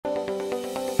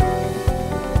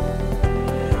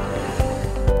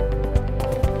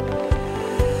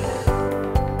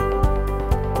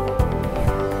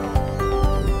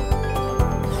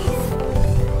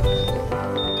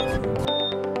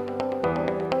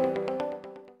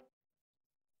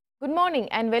Good morning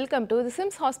and welcome to the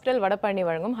Sims Hospital Vadapalani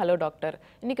வழங்கும் Hello Doctor.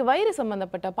 இன்னைக்கு வயிறு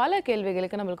சம்பந்தப்பட்ட பல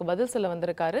கேள்விகளுக்கு நமக்கு பதில் சொல்ல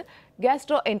வந்திருக்காரு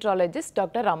Gastro Hydrologist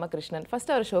doctor Ramakrishnan.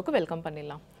 First அவர் ஷோக்கு வெல்கம்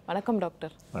பண்ணிடலாம். வணக்கம்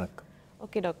டாக்டர். வணக்கம்.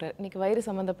 ஓகே டாக்டர், இன்னைக்கு வயிறு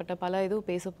சம்பந்தப்பட்ட பல இதுவும்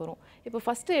பேச போகிறோம். இப்போ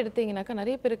ஃபஸ்ட்டு எடுத்தீங்கன்னாக்கா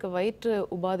நிறைய பேருக்கு வயிற்று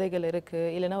உபாதைகள்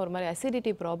இருக்குது, இல்லைனா ஒரு மாதிரி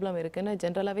அசிடிட்டி ப்ராப்ளம் இருக்குதுன்னு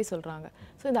ஜென்ரலாகவே சொல்கிறாங்க.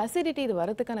 ஸோ இந்த அசிடிட்டி இது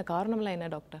வரதுக்கான காரணம்லாம்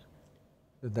என்ன டாக்டர்?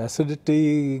 இந்த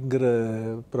அசிடிட்டிங்கிற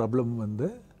ப்ராப்ளம் வந்து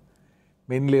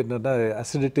மெயின்லி என்னென்னா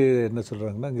அசிடிட்டி என்ன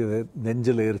சொல்கிறாங்கன்னா இங்கே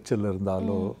நெஞ்சில் எரிச்சல்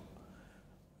இருந்தாலோ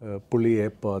புளி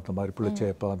ஏப்பம் அந்த மாதிரி புளிச்ச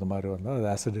ஏப்பம் அந்த மாதிரி வந்தால் அது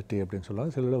அசிடிட்டி அப்படின்னு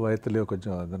சொல்லுவாங்க. சில வயத்துலேயோ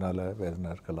கொஞ்சம் அதனால்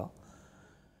வேதனை இருக்கலாம்.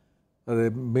 அது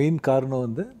மெயின் காரணம்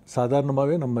வந்து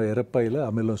சாதாரணமாகவே நம்ம இறப்பையில்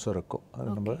அமிலம் சுரக்கும். அது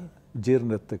நம்ம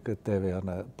ஜீரணத்துக்கு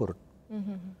தேவையான பொருள்.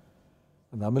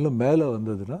 அந்த அமிலம் மேலே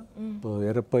வந்ததுன்னா இப்போ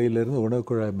இறப்பையிலேருந்து உணவு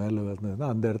குழாய் மேலே வந்ததுன்னா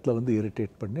அந்த இடத்துல வந்து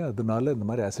இரிட்டேட் பண்ணி அதனால இந்த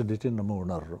மாதிரி அசிடிட்டின்னு நம்ம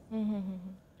உணர்றோம்.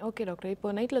 ஓகே டாக்டர், இப்போ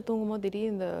நைட்டில் தூங்கும்போது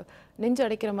திடீர்னு இந்த நெஞ்சு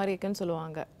அடைக்கிற மாதிரி இருக்குன்னு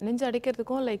சொல்லுவாங்க. நெஞ்சு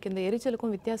அடைக்கிறதுக்கும் லைக் இந்த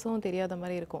எரிச்சலுக்கும் வித்தியாசமும் தெரியாத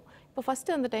மாதிரி இருக்கும். இப்போ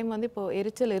ஃபஸ்ட்டு அந்த டைம் வந்து இப்போ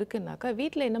எரிச்சல் இருக்குன்னாக்கா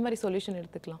வீட்டில் என்ன மாதிரி சொல்யூஷன்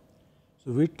எடுத்துக்கலாம்?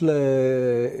 ஸோ வீட்டில்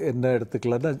என்ன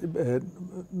எடுத்துக்கலாம்னா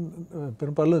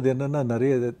பெரும்பாலும் இது என்னென்னா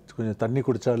நிறைய கொஞ்சம் தண்ணி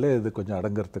குடித்தாலே இது கொஞ்சம்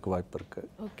அடங்கிறதுக்கு வாய்ப்பு இருக்குது.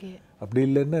 ஓகே, அப்படி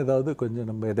இல்லைன்னா ஏதாவது கொஞ்சம்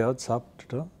நம்ம எதையாவது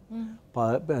சாப்பிட்டுட்டோம்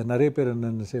நிறைய பேர்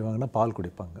என்னென்ன செய்வாங்கன்னா பால்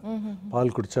குடிப்பாங்க.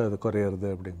 பால் குடித்தா அது குறையிறது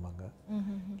அப்படிம்பாங்க.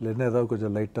 இல்லைன்னா ஏதாவது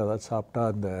கொஞ்சம் லைட்டாக ஏதாவது சாப்பிட்டா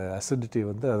அந்த அசிடிட்டி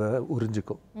வந்து அதை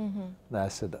உறிஞ்சிக்கும் அந்த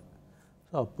ஆசிடை.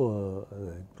 ஸோ அப்போது அது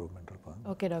இம்ப்ரூவ்மெண்ட் இருப்பாங்க.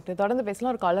 ஓகே டாக்டர், தொடர்ந்து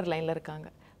பேசலாம். ஒரு காலர் லைனில் இருக்காங்க.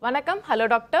 வணக்கம். Hello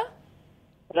doctor.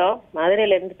 ஹலோ,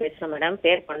 மதுரையிலேருந்து பேசுகிறேன் மேடம்.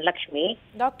 பேர் பொன்லக்ஷ்மி.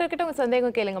 டாக்டர் கிட்ட உங்கள்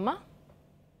சந்தேகம் கேளுங்கம்மா.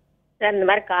 சார், இந்த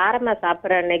மாதிரி காரமாக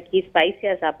சாப்பிட்ற அன்னைக்கு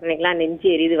ஸ்பைஸியாக சாப்பிட்ற அன்னைக்கெலாம் நெஞ்சு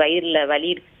எரியுது, வயிறில் வலி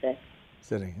இருக்குது சார்.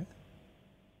 சரிங்க,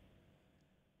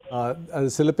 அது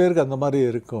சில பேருக்கு அந்த மாதிரி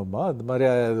இருக்கும்மா. அந்த மாதிரி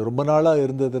அது ரொம்ப நாளாக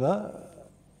இருந்ததுன்னா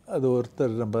அது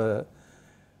ஒருத்தர் நம்ம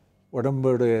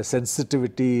உடம்புடைய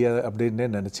சென்சிட்டிவிட்டி அப்படின்னே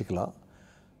நினச்சிக்கலாம்.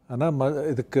 ஆனால்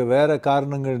இதுக்கு வேறு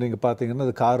காரணங்கள் நீங்கள் பார்த்தீங்கன்னா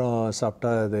அது காரம்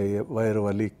சாப்பிட்டா அது வயிறு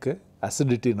வலிக்கு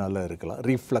அசிடிட்டினால இருக்கலாம்.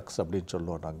 ரீஃப்ளக்ஸ் அப்படின்னு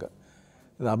சொல்லுவோம் நாங்கள்.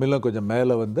 இந்த அமிலம் கொஞ்சம்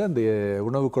மேலே வந்து அந்த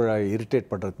உணவு குழாயை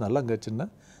இரிட்டேட் பண்ணுறதுனால அங்கே சின்ன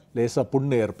லேசாக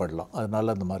புண்ணு ஏற்படலாம்.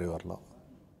 அதனால அந்த மாதிரி வரலாம்.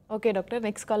 ஓகே டாக்டர்,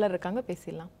 நெக்ஸ்ட் காலர் இருக்காங்க,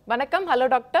 பேசிடலாம். வணக்கம். Hello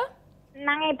doctor.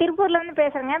 நாங்கள் திருப்பூர்லேருந்து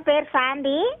பேசுகிறேங்க. பேர்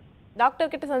சாண்டி.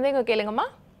 டாக்டர் கிட்ட சந்தேகம் கேளுங்கம்மா.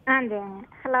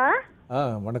 ஹலோ.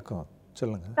 வணக்கம்,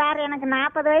 சொல்லுங்கள் சார். எனக்கு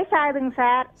 40 வயசு ஆகுதுங்க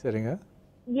சார். சரிங்க.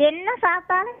 என்ன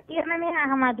சாப்பிட்டாலும் ஜீரணமே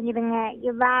ஆக மாட்டேங்குதுங்க.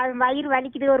 வயிறு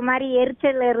வலிக்குது, ஒரு மாதிரி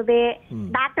எரிச்சல் வருது.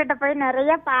 டாக்டர்கிட்ட போய்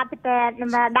நிறைய பார்த்துட்டேன்.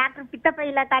 நம்ம டாக்டர்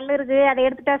பித்தப்பையில கல் இருக்கு, அதை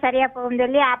எடுத்துட்டா சரியா போகும்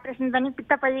சொல்லி ஆப்ரேஷன் பண்ணி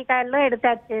பித்தப்பை கல்லும்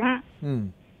எடுத்தாச்சு.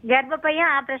 கர்ப்பப்பையும்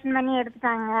ஆப்ரேஷன் பண்ணி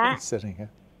எடுத்துட்டாங்க. சரிங்க.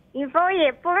 இப்போ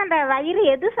எப்பவும் அந்த வயிறு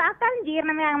எது சாப்பிட்டாலும்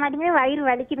ஜீரணமே ஆக மாட்டேங்குது, வயிறு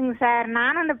வலிக்குதுங்க சார்.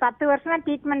 நானும் அந்த 10 வருஷமா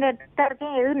ட்ரீட்மெண்ட் எடுத்துட்டா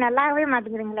இருக்கேன், எதுவும் நல்லாவே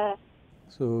மாட்டேங்குதுங்களே.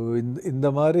 ஸோ இந்த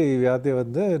மாதிரி வியாதியை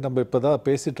வந்து நம்ம இப்போ தான்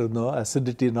பேசிகிட்டு இருந்தோம்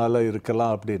அசிடிட்டினால்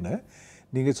இருக்கலாம் அப்படின்னு.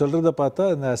 நீங்கள் சொல்கிறத பார்த்தா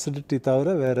இந்த அசிடிட்டி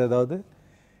தவிர வேறு ஏதாவது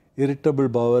இரிட்டபிள்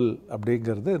பவல்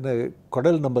அப்படிங்கிறது இந்த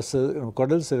குடல்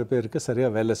குடல் சில பேருக்கு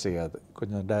சரியாக வேலை செய்யாது,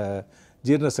 கொஞ்சம்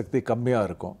ஜீரண சக்தி கம்மியாக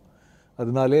இருக்கும்.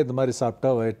 அதனாலே இந்த மாதிரி சாப்பிட்டா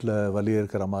வயிற்றில் வலி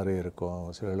இருக்கிற மாதிரி இருக்கும்.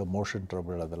 சில மோஷன்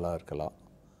ட்ரபிள் அதெல்லாம் இருக்கலாம்.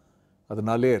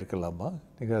 அதனாலே இருக்கலாமா.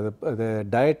 நீங்கள் அதை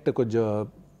டயட்டை கொஞ்சம்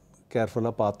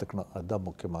கேர்ஃபுல்லாக பார்த்துக்கணும், அதுதான்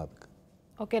முக்கியமாக இருக்குது.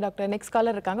 ஓகே டாக்டர், நெக்ஸ்ட்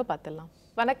காலர் இருக்காங்க, பார்த்துடலாம்.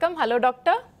 வணக்கம். Hello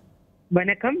doctor.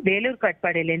 வணக்கம், வேலூர்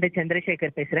காட்பாடியிலேருந்து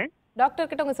சந்திரசேகர் பேசுகிறேன். டாக்டர்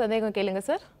கிட்ட உங்கள் சந்தேகம் கேளுங்க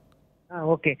சார்.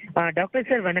 ஓகே டாக்டர்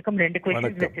சார், வணக்கம். 2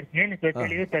 கொஸ்டின்ஸ் வச்சிருக்கேன், எனக்கு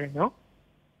தெளிவு தரணும்.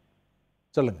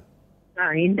 சொல்லுங்கள்.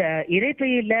 இந்த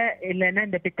இரைப்பையில இல்லைன்னா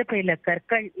இந்த பித்தப்பையில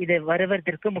கற்கள் இது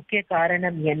வருவதற்கு முக்கிய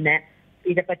காரணம் என்ன?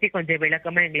 இதை பத்தி கொஞ்சம்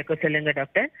விளக்கமா எங்களுக்கு சொல்லுங்க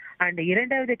டாக்டர். அண்ட்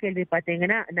இரண்டாவது கேள்வி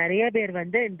பாத்தீங்கன்னா நிறைய பேர்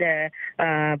வந்து இந்த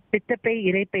பித்தப்பை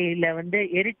இரைப்பையில வந்து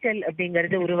எரிச்சல்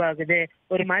அப்படிங்கிறது உருவாகுது,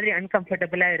 ஒரு மாதிரி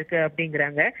அன்கம்ஃபர்டபுளா இருக்கு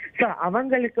அப்படிங்கிறாங்க. ஸோ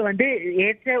அவங்களுக்கு வந்து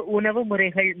ஏற்ற உணவு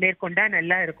முறைகள் மேற்கொண்டா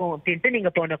நல்லா இருக்கும் அப்படின்ட்டு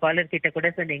நீங்க போன காலர் கிட்ட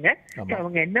கூட சொன்னீங்க. ஸோ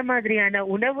அவங்க என்ன மாதிரியான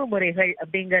உணவு முறைகள்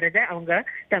அப்படிங்கறத அவங்க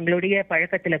தங்களுடைய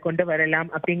பழக்கத்துல கொண்டு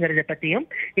வரலாம் அப்படிங்கறத பத்தியும்,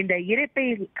 இந்த இரைப்பை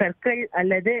கற்கள்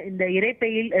அல்லது இந்த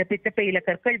இரைப்பையில் பித்தப்பையில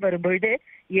கற்கள் வரும்பொழுது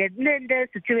எந்தெந்த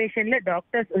சிச்சுவேஷன்ல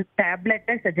டாக்டர்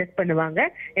டேப்லெட்டை சஜஸ்ட் பண்ணுவாங்க,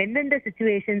 எந்தெந்த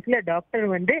சிச்சுவேஷன்ஸ்ல டாக்டர்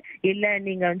வந்து இல்ல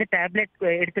நீங்க வந்து டேப்லெட்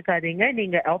எடுத்துக்காதீங்க,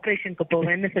 நீங்க ஆபரேஷனுக்கு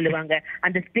போவேன்னு சொல்லுவாங்க.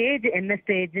 அந்த ஸ்டேஜ் என்ன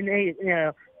ஸ்டேஜ்னு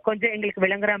கொஞ்சம் எங்களுக்கு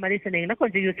விளங்குற மாதிரி சொன்னீங்கன்னா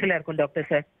கொஞ்சம் யூஸ்ஃபுல்லா இருக்கும் டாக்டர்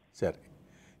சார். சரி,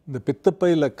 இந்த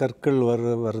பித்தப்பையில் கற்கள்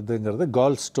வருதுங்கிறது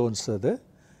கால் ஸ்டோன்ஸ். அது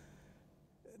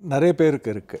நிறைய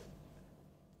பேருக்கு இருக்குது.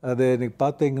 அது இன்னைக்கு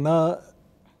பார்த்தீங்கன்னா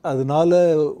அதனால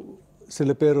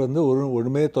சில பேர் வந்து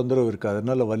ஒன்றுமே தொந்தரவு இருக்காது,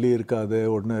 அதனால் வலி இருக்காது,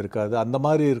 ஒன்றும் இருக்காது. அந்த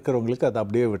மாதிரி இருக்கிறவங்களுக்கு அதை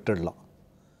அப்படியே விட்டுடலாம்.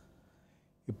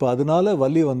 இப்போ அதனால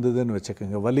வலி வந்ததுன்னு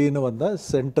வச்சுக்கோங்க. வலின்னு வந்தால்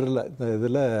சென்டரில் இந்த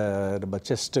இதில் நம்ம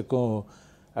செஸ்ட்டுக்கும்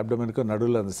அப்டமனுக்கும்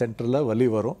நடுவில் அந்த சென்டரில் வலி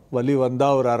வரும். வலி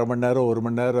வந்தால் ஒரு அரை மணி நேரம் 1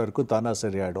 மணி நேரம் இருக்கும், தானாக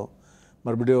சரியாயிடும்.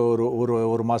 மறுபடியும்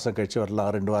ஒரு மாதம் கழிச்சு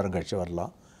வரலாம், 2 வாரம் கழிச்சு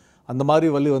வரலாம். அந்த மாதிரி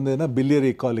வலி வந்ததுன்னா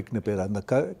பிலியரி காலிக்னு பேர். அந்த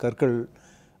கற்கள்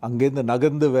அங்கேருந்து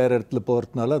நகர்ந்து வேறு இடத்துல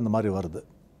போகிறதுனால அந்த மாதிரி வருது.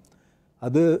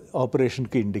 அது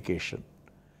ஆப்ரேஷனுக்கு இண்டிகேஷன்.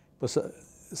 இப்போ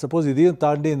சப்போஸ் இதையும்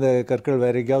தாண்டி இந்த கற்கள்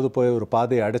வேறு எங்கேயாவது போய் ஒரு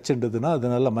பாதையை அடைச்சிட்டுதுன்னா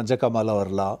அதனால மஞ்சக்காமால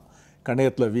வரலாம்,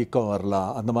 கணையத்தில் வீக்கம் வரலாம்,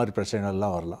 அந்த மாதிரி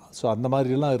பிரச்சனைகள்லாம் வரலாம். ஸோ அந்த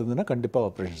மாதிரிலாம் இருந்ததுன்னா கண்டிப்பாக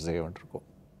ஆப்ரேஷன் செய்ய வேண்டியிருக்கும்.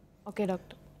 ஓகே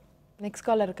டாக்டர், நெக்ஸ்ட்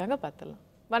காலர் இருக்காங்க, பார்த்துடலாம்.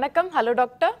 வணக்கம். Hello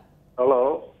doctor. ஹலோ,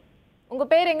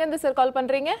 உங்கள் பேர் எங்கேருந்து சார் கால்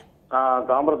பண்ணுறீங்க?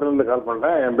 தாம்பரத்துலேருந்து கால்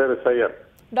பண்ணுறேன். என் பேர் சையர்.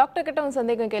 டாக்டர் கிட்ட உங்கள்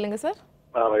சந்தேகம் கேளுங்க சார்.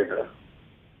 ரைட்டு.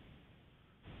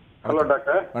 Hello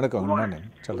doctor. வணக்கம்.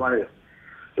 சொல்லுங்கள்.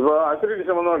 இப்போ அசிடிட்டி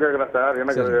சம்மந்தமாக கேட்குறேன் சார்.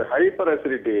 எனக்கு ஹைப்பர்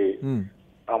அசிடிட்டி.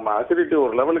 ஆமாம், அசிடிட்டி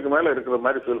ஒரு லெவலுக்கு மேலே இருக்கிற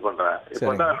மாதிரி ஃபீல் பண்ணுறேன்.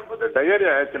 இப்போ தான்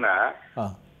டயரியா ஆச்சுன்னா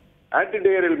ஆன்டி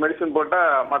டயரியல் மெடிசன்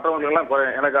போட்டால் மற்றவங்களுக்கெல்லாம்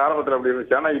குறையும். எனக்கு ஆரம்பத்தில் அப்படி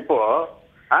இருந்துச்சு. ஆனால் இப்போ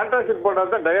ஆன்டாசிட்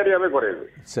போட்டால் தான் டயரியாவே குறையுது.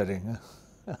 சரிங்க.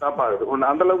 ஸ்டாப் ஆகுது.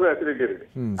 அந்த அளவுக்கு அசிடிட்டி இருக்கு.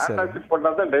 ஆன்டாசிட்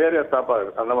போட்டால் தான் டயரியா ஸ்டாப்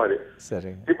ஆகுது. அந்த மாதிரி.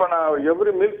 சரி. இப்போ நான்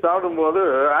எவ்ரி மீல் சாப்பிடும்போது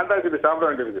ஆன்டாசிட் சாப்பிட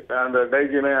வேண்டியிருக்கு. அந்த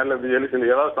டைஜினு அல்லது எலிசில்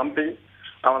ஏதாவது சம்திங்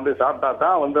நான் வந்து சாப்பிட்டா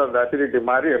தான் வந்து அந்த அசிடிட்டி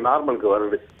மாதிரி நார்மலுக்கு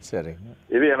வருது. சரிங்க.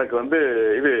 இது எனக்கு வந்து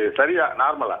இது சரியா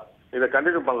நார்மலா இதை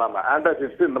கண்டினியூ பண்ணலாமா?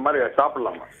 ஆன்டாசிட் இந்த மாதிரி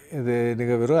சாப்பிடலாமா? இது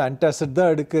நீங்கள் வெறும் ஆன்டாசிட்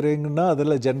தான் எடுக்கிறீங்கன்னா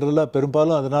அதில் ஜென்ரலாக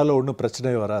பெரும்பாலும் அதனால் ஒன்றும்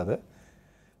பிரச்சனை வராது.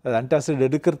 அது ஆன்டாசிட்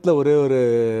எடுக்கிறதுல ஒரே ஒரு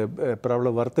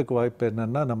ப்ராப்ளம் வரத்துக்கு வாய்ப்பு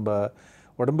என்னென்னா, நம்ம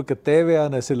உடம்புக்கு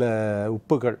தேவையான சில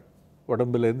உப்புகள்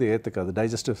உடம்புலேருந்து ஏற்றுக்காது,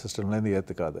 டைஜஸ்டிவ் சிஸ்டம்லேருந்து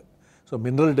ஏற்றுக்காது. ஸோ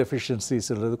மினரல்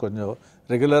டெஃபிஷியன்சிஸ்ன்றது கொஞ்சம்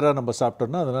ரெகுலராக நம்ம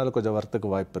சாப்பிட்டோம்னா அதனால் கொஞ்சம் வரத்துக்கு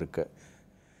வாய்ப்பு இருக்குது.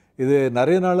 இது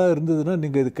நிறைய நாளாக இருந்ததுன்னா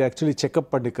நீங்கள் இதுக்கு ஆக்சுவலி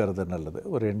செக்கப் பண்ணிக்கிறது நல்லது.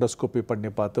 ஒரு எண்டோஸ்கோப்பி பண்ணி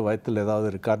பார்த்து வயிற்றில் ஏதாவது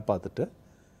இருக்கான்னு பார்த்துட்டு,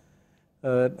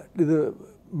 இது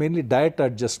மெயின்லி டயட்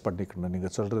அட்ஜஸ்ட் பண்ணிக்கணும்.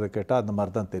 நீங்கள் சொல்கிறத கேட்டால் அந்த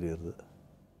மாதிரி தான் தெரியுது.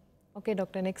 ஓகே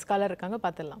டாக்டர், நெக்ஸ்ட் காலர் இருக்காங்க,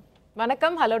 பார்த்துடலாம்.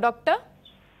 வணக்கம். Hello doctor.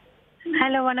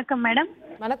 ஹலோ, வணக்கம் மேடம்.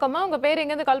 வணக்கம்மா, உங்கள் பேர்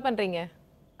எங்கேருந்து கால் பண்ணுறீங்க?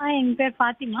 எங்கள் பேர்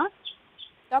ஃபாத்திமா.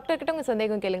 டாக்டர் கிட்ட உங்கள்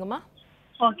சந்தேகம் கேளுங்கம்மா.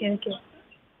 ஓகே.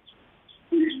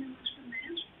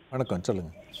 வணக்கம்,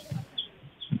 சொல்லுங்கள்.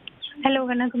 ஹலோ,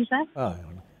 வணக்கம் சார்.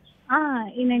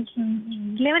 எனக்கு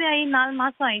டெலிவரி ஆகி 4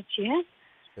 மாதம் ஆயிடுச்சு.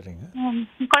 சரிங்க.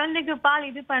 குழந்தைக்கு பால்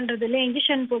இது பண்ணுறதுல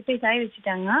இன்ஜெக்ஷன் போட்டு இதாகி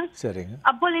வச்சுட்டாங்க. சரிங்க.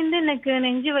 அப்போலேருந்து எனக்கு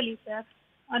நெஞ்சு வலி சார்.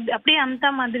 அது அப்படியே அமுத்தா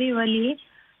மாதிரி வலி.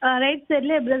 ரைட்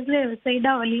சைடில் பிரஸ்ல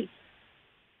சைடாக வலி.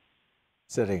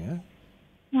 சரிங்க.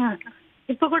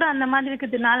 இப்போ கூட அந்த மாதிரி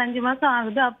இருக்குது. 4-5 மாதம்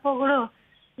ஆகுது. அப்போ கூட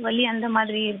வலி அந்த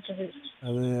மாதிரி இருக்குது.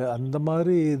 அது அந்த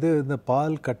மாதிரி இது இந்த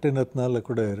பால் கட்டினதுனால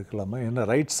கூட இருக்கலாமா? ஏன்னா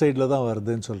ரைட் சைடில் தான்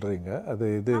வருதுன்னு சொல்கிறீங்க. அது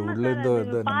இது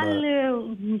உள்ளேருந்து பால்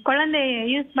குழந்தை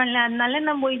யூஸ் பண்ணல, அதனால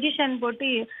நம்ம இன்ஜெக்ஷன் போட்டு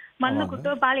மருந்து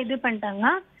கொடுத்து பால் இது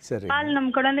பண்ணிட்டாங்க. சரி. பால்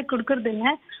நம்ம குழந்தை கொடுக்கறது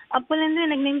இல்லை. அப்போலேருந்து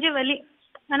எனக்கு நெஞ்சு வலி.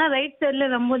 ஆனால் ரைட்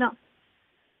சைடில் ரொம்ப தான்.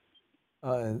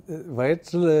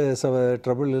 வயிற்றில்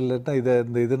ட்ரபிள் இல்லைன்னா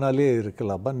இந்த இதனாலே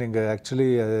இருக்கலாமா? நீங்கள் ஆக்சுவலி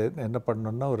என்ன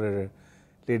பண்ணணுன்னா ஒரு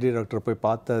லேடி டாக்டர் போய்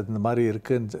பார்த்து இந்த மாதிரி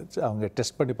இருக்குன்னு அவங்க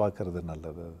டெஸ்ட் பண்ணி பார்க்கறது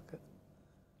நல்லது அதுக்கு.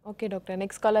 ஓகே டாக்டர்,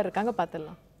 நெக்ஸ்ட் காலர் இருக்காங்க,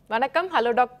 பார்த்துடலாம். வணக்கம்.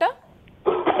 Hello doctor.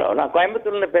 நான்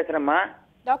கோயம்புத்தூர்லேருந்து பேசுகிறேம்மா.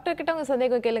 டாக்டர் கிட்ட உங்கள்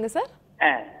சந்தேகம் கேளுங்க சார்.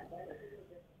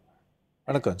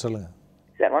 வணக்கம், சொல்லுங்கள்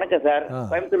சார். வணக்கம் சார்,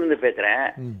 கோயம்புத்தூர்லேருந்து பேசுகிறேன்.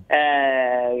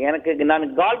 எனக்கு நான்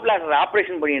கால் பிளாடர்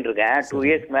ஆப்ரேஷன் பண்ணிட்டு இருக்கேன். 2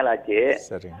 இயர்ஸ்க்கு மேலே ஆச்சு.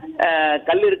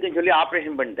 கல் இருக்குன்னு சொல்லி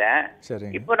ஆப்ரேஷன் பண்ணிட்டேன்.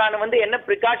 இப்போ நான் வந்து என்ன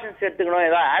ப்ரிகாஷன்ஸ் எடுத்துக்கணும்,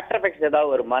 ஏதாவது ஆஃப்டர் எஃபெக்ட்ஸ்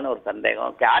ஏதாவது வருமானு ஒரு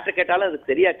சந்தேகம். யார்கிட்ட கேட்டாலும் அது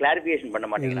சரியாக கிளாரிஃபிகேஷன் பண்ண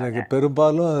மாட்டேங்கிறாங்க.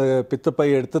 பெரும்பாலும் பித்தப்பை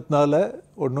எடுத்ததுனால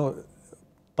ஒன்றும்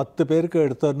 10 பேருக்கு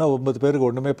எடுத்தோன்னா 9 பேருக்கு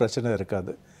ஒன்றுமே பிரச்சனை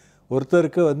இருக்காது.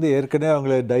 ஒருத்தருக்கு வந்து ஏற்கனவே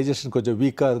அவங்கள டைஜஷன் கொஞ்சம்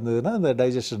வீக்காக இருந்ததுன்னா அந்த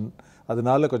டைஜஷன்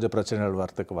அதனால கொஞ்சம் பிரச்சனைகள்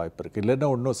வரத்துக்கு வாய்ப்பு இருக்குது. இல்லைன்னா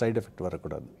ஒன்றும் சைடு எஃபெக்ட்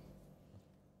வரக்கூடாது.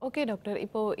 ஓகே டாக்டர்,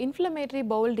 இப்போது இன்ஃப்ளமேட்டரி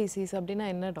பவுல் டிசீஸ் அப்படின்னா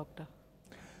என்ன doctor?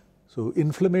 So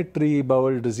inflammatory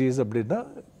Pavul disease அப்படின்னா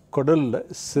குடலில்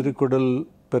சிறுகுடல்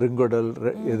பெருங்குடல்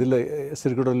எதில்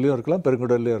சிறுகுடல்லையும் இருக்கலாம்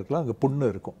பெருங்குடல்லையும் இருக்கலாம், அங்கே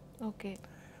புண்ணு இருக்கும். ஓகே.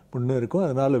 புண்ணு இருக்கும்,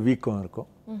 அதனால் வீக்கம் இருக்கும்.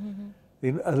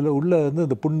 அதில் உள்ள வந்து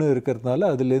அந்த புண்ணு இருக்கிறதுனால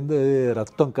அதுலேருந்து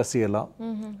ரத்தம் கசியலாம்,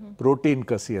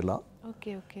 புரோட்டீன் கசியலாம்,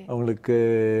 அவங்களுக்கு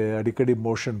அடிக்கடி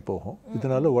மோஷன் போகும்.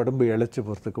 இதனால உடம்பு இழைச்சி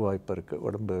போகிறதுக்கு வாய்ப்பு இருக்குது.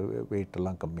 உடம்பு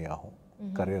வெயிட்டெல்லாம் கம்மியாகும்,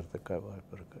 கரையிறதுக்கு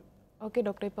வாய்ப்பு இருக்குது. ஓகே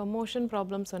டாக்டர், இப்போ மோஷன்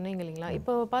ப்ராப்ளம் சொன்னீங்க இல்லைங்களா?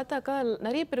 இப்போ பார்த்தாக்கா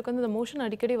நிறைய பேருக்கு வந்து இந்த மோஷன்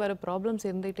அடிக்கடி வர ப்ராப்ளம்ஸ்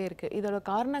இருந்துகிட்டே இருக்குது. இதோட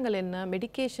காரணங்கள் என்ன?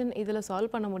 மெடிக்கேஷன் இதில்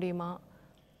சால்வ் பண்ண முடியுமா?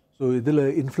 ஸோ இதில்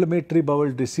இன்ஃப்ளமேட்டரி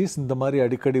பவுல் டிசீஸ் இந்த மாதிரி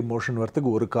அடிக்கடி மோஷன் வரத்துக்கு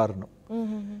ஒரு காரணம்.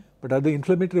 பட் அது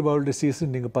இன்ஃப்ளமேட்டரி பவுல்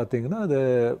டிசீஸ்ன்னு நீங்கள் பார்த்தீங்கன்னா அது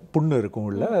புண்ணு இருக்கும்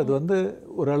உள்ள. அது வந்து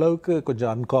ஓரளவுக்கு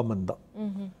கொஞ்சம் அன்காமன் தான்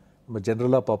நம்ம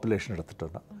ஜென்ரலாக பாப்புலேஷன்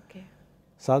எடுத்துட்டோம்னா.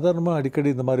 சாதாரணமாக அடிக்கடி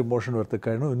இந்த மாதிரி மோஷன்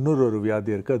வரதுக்கான இன்னொரு ஒரு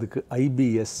வியாதி இருக்குது, அதுக்கு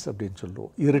IBS அப்படின்னு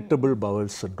சொல்லுவோம், irritable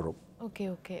Powell syndrome. Okay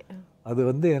okay. அது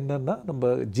வந்து என்னென்னா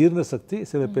நம்ம ஜீரண சக்தி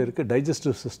சில பேருக்கு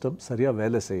டைஜஸ்டிவ் சிஸ்டம் சரியாக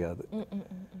வேலை செய்யாது.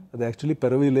 அது ஆக்சுவலி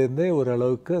பிறவிலேருந்தே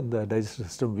ஓரளவுக்கு அந்த டைஜஸ்டிவ்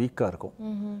சிஸ்டம் வீக்காக இருக்கும்.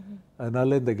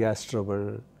 அதனால இந்த கேஸ்ட்ரபிள்,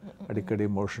 அடிக்கடி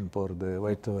மோஷன் போகிறது,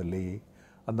 வயிற்று வலி,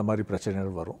 அந்த மாதிரி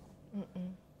பிரச்சனைகள் வரும்.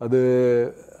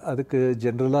 அதுக்கு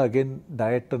ஜென்ரலாக அகெயின்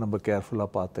டயட்டை நம்ம கேர்ஃபுல்லாக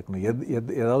பார்த்துக்கணும்.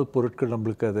 ஏதாவது பொருட்கள்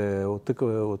நம்மளுக்கு அதை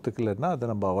ஒத்துக்கலைன்னா அதை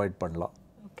நம்ம அவாய்ட் பண்ணலாம்.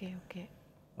 Okay okay.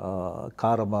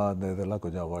 காரமாக அந்த இதெல்லாம்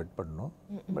கொஞ்சம் அவாய்ட் பண்ணணும்.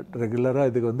 பட் ரெகுலராக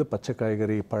இதுக்கு வந்து பச்சை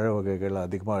காய்கறி, பழ வகைகள்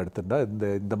அதிகமாக எடுத்துட்டா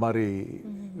இந்த மாதிரி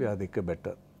வியாதிக்கு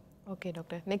better. Okay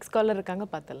doctor. Next caller இருக்காங்க,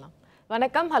 பார்த்துடலாம்.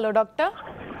 வணக்கம். Hello doctor.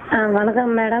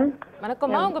 வணக்கம் மேடம்.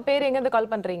 வணக்கம்மா, உங்கள் பேர் எங்கேருந்து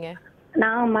கால் பண்ணுறீங்க?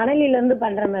 நான் மணலிலேருந்து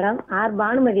பண்ணுறேன் மேடம். ஆர்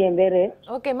பானுமதி என் பேர்.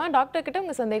 ஓகேம்மா, டாக்டர் கிட்ட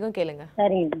உங்கள் சந்தேகம் கேளுங்க.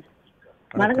 சரிங்க.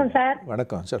 வணக்கம் சார்.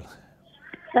 வணக்கம். சொல்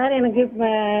சார், எனக்கு இப்போ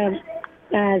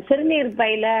சிறுநீர்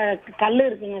பையில கல்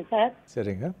இருக்குங்க சார்.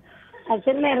 சரிங்க.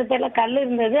 சிறுநீர் பையில கல்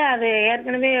இருந்தது. அது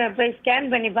ஏற்கனவே போய் ஸ்கேன்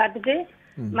பண்ணி பார்த்துட்டு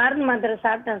மருந்து மாத்திரை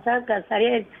சாப்பிட்டேன் சார்.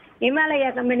 சரியா இமாலயா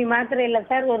கம்பெனி மாத்திரை இல்லை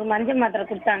சார், ஒரு மஞ்சள் மாத்திரை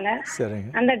கொடுத்தாங்க.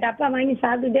 அந்த டப்பா வாங்கி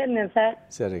சாப்பிட்டுட்டே இருந்தேன் சார்.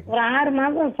 ஒரு 6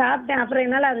 மாதம் சாப்பிட்டேன். அப்புறம்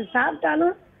என்னால் அது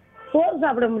சாப்பிட்டாலும் சோறு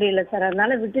சாப்பிட முடியல சார்,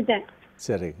 அதனால விட்டுட்டேன்.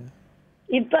 சரிங்க.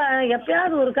 இப்போ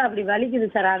எப்பயாவது ஒருக்கா அப்படி வலிக்குது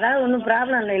சார். அதாவது ஒன்றும்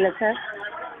ப்ராப்ளம் இல்லை சார்.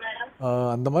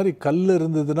 அந்த மாதிரி கல்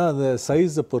இருந்ததுன்னா அந்த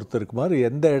சைஸை பொறுத்து இருக்கு, மாதிரி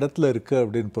எந்த இடத்துல இருக்குது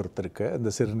அப்படின்னு பொறுத்து இருக்கு. அந்த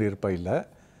சிறுநீர் பையில்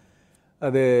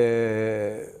அது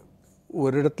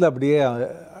ஒரு இடத்துல அப்படியே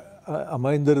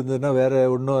அமைந்திருந்ததுன்னா வேறு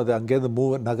ஒன்றும் அது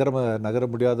அங்கேருந்து நகர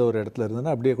முடியாத ஒரு இடத்துல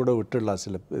இருந்ததுன்னா அப்படியே கூட விட்டுடலாம்.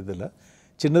 சில இதில்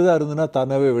சின்னதாக இருந்ததுன்னா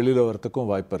தானாகவே வெளியில்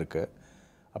வரத்துக்கும் வாய்ப்பு இருக்குது.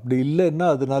 அப்படி இல்லைன்னா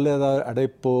அதனால ஏதாவது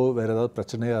அடைப்போ வேறு ஏதாவது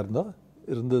பிரச்சனையாக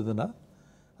இருந்ததுன்னா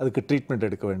அதுக்கு ட்ரீட்மெண்ட்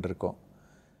எடுக்க வேண்டியிருக்கும்.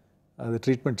 அது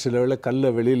ட்ரீட்மெண்ட் சில வேளை கல்லை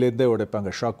வெளியிலேருந்தே உடைப்பாங்க,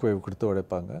 ஷாக் வேவ் கொடுத்து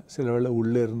உடைப்பாங்க. சில வேளை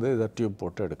உள்ளே இருந்து ஏதாவது டியூப்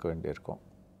போட்டு எடுக்க வேண்டியிருக்கும்.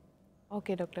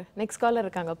 Okay doctor. நெக்ஸ்ட் காலர்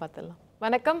இருக்காங்க, பார்த்துடலாம்.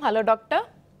 வணக்கம். Hello doctor.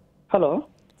 ஹலோ,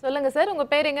 சொல்லுங்கள் சார், உங்கள்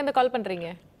பேர் எங்கேருந்து கால் பண்ணுறீங்க?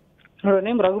 என்னோட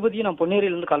நேம் ரகுபதி, நான்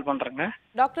பொன்னேரியிலேருந்து கால் பண்ணுறேங்க.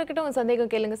 டாக்டர் கிட்ட உங்கள்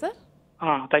சந்தேகம் கேளுங்க சார்.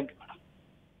 Thank you madam.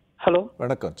 ஹலோ.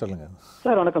 வணக்கம், சொல்லுங்கள்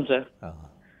சார். வணக்கம் சார்.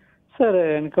 சார்,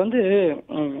 எனக்கு வந்து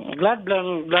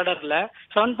பிளாடரில்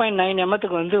 7.9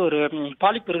 எம்எத்துக்கு வந்து ஒரு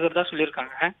பாலிப் இருக்கிறதா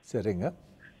சொல்லியிருக்காங்க. சரிங்க.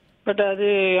 பட் அது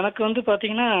எனக்கு வந்து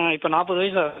பார்த்தீங்கன்னா இப்போ 40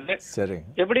 வயசு ஆகுது. சரிங்க.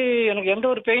 எப்படி எனக்கு எந்த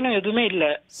ஒரு பெயினும் எதுவுமே இல்லை.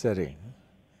 சரிங்க.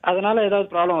 அதனால ஏதாவது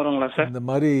ப்ராப்ளம் வருங்களா சார்? இந்த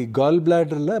மாதிரி கால்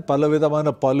பிளாடரில் பல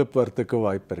விதமான பாலிப் வரத்துக்கு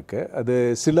வாய்ப்பு இருக்குது. அது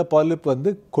சில பாலிப்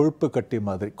வந்து கொழுப்பு கட்டி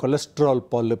மாதிரி, கொலஸ்ட்ரால்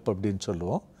பாலிப் அப்படின்னு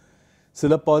சொல்லுவோம்.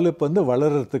 சில பாலிப் வந்து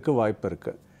வளர்கிறதுக்கு வாய்ப்பு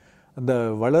இருக்குது. அந்த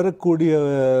வளரக்கூடிய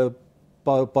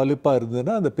பாலிப்பாக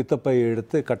இருந்ததுன்னா அந்த பித்தப்பையை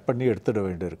எடுத்து கட் பண்ணி எடுத்துட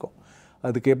வேண்டியிருக்கும்.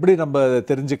 அதுக்கு எப்படி நம்ம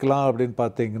தெரிஞ்சுக்கலாம் அப்படின்னு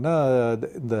பார்த்தீங்கன்னா,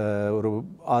 இந்த ஒரு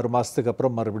 6 மாதத்துக்கு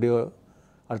அப்புறம் மறுபடியும்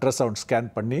அல்ட்ராசவுண்ட் ஸ்கேன்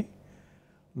பண்ணி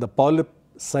இந்த பாலிப்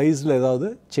சைஸில் ஏதாவது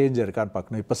சேஞ்ச் இருக்கான்னு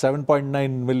பார்க்கணும். இப்போ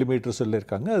 7.9 மில்லிமீட்டர்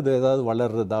சொல்லியிருக்காங்க, அது ஏதாவது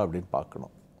வளர்றதா அப்படின்னு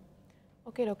பார்க்கணும்.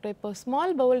 Okay doctor. இப்போ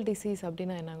ஸ்மால் பவுல் டிசீஸ்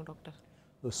அப்படின்னா என்னங்க டாக்டர்?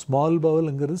 ஸ்மால்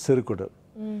பவுலுங்கிறது சிறுகுடல்.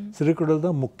 சிறுகுடல்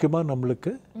தான் முக்கியமாக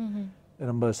நம்மளுக்கு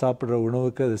நம்ம சாப்பிட்ற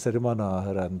உணவுக்கு அது செரிமானம்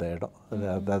ஆகிற அந்த இடம்.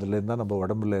 அதுலேருந்து தான் நம்ம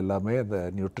உடம்புல எல்லாமே அந்த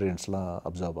நியூட்ரியன்ஸ்லாம்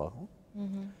அப்சார்ப் ஆகும்.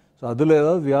 ஸோ அதில்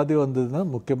ஏதாவது வியாதி வந்ததுன்னா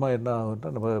முக்கியமாக என்ன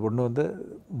ஆகும்னா, நம்ம ஒன்று வந்து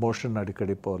மோஷன்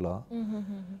அடிக்கடி போகலாம்,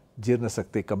 ஜீரண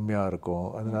சக்தி கம்மியாக இருக்கும்,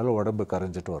 அதனால உடம்பு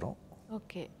கரைஞ்சிட்டு வரும்.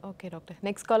 Okay okay doctor.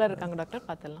 Next caller இருக்காங்க டாக்டர்,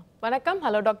 பார்த்துடலாம். வணக்கம்.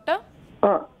 Hello doctor.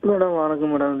 மேடம்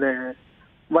வணக்கம் மேடம். இந்த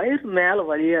வயிறு மேலே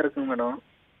வலியாக இருக்குங்க மேடம்.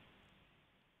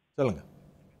 சொல்லுங்கள்.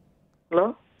 ஹலோ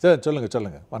சார்,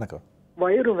 சொல்லுங்கள். வணக்கம்.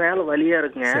 வயிறு மேலே வலியாக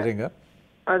இருக்குங்க. சரிங்க.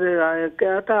 அது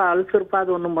கேட்டால் அல்சர் பாது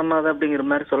ஒன்றும் பண்ணாது அப்படிங்கிற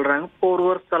மாதிரி சொல்கிறாங்க. இப்போ 1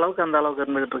 வருஷத்து அளவுக்கு அந்த அளவுக்கு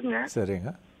இருந்துகிட்டு இருக்குங்க.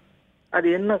 சரிங்க. அது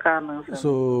என்ன காரணம்?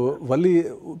 ஸோ வலி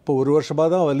இப்போ 1 வருஷமாக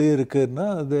தான் வலி இருக்குன்னா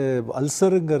அது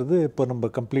அல்சருங்கிறது இப்போ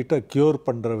நம்ம கம்ப்ளீட்டாக க்யூர்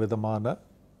பண்ணுற விதமான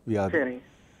வியாதி.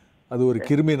 அது ஒரு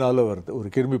கிருமினால் வருது. ஒரு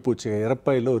கிருமி பூச்சி,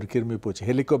 இறப்பையில் ஒரு கிருமி பூச்சி,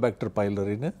 ஹெலிகோபாக்டர்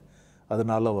பைலரின்னு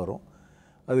அதனால வரும்.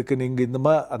 அதுக்கு நீங்கள்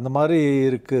அந்த மாதிரி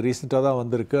இருக்குது, ரீசெண்டாக தான்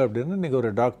வந்திருக்கு அப்படின்னா நீங்கள் ஒரு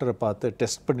டாக்டரை பார்த்து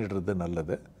டெஸ்ட் பண்ணிடுறது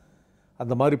நல்லது.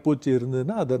 அந்த மாதிரி பூச்சி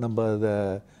இருந்ததுன்னா அதை நம்ம அதை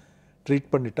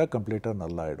ட்ரீட் பண்ணிட்டா கம்ப்ளீட்டாக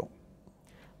நல்லாயிடும்.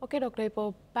 Okay doctor. இப்போ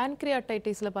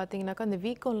பேன்க்ரியாட்டைட்டிஸில் பார்த்தீங்கன்னாக்கா அந்த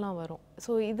வீக்கம்லாம் வரும்.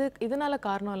 ஸோ இதனால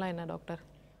காரணம்லாம் என்ன டாக்டர்?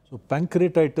 ஸோ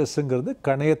பேன்க்ரியாட்டைட்டிஸுங்கிறது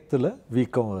கணையத்தில்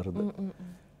வீக்கம் வருது.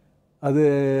 அது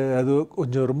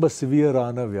கொஞ்சம் ரொம்ப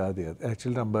சிவியரான வியாதி. அது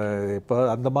ஆக்சுவலி நம்ம இப்போ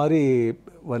அந்த மாதிரி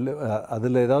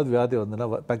அதில் ஏதாவது வியாதி வந்ததுன்னா,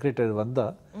 பேன்க்ரியாட்டைட்டிஸ்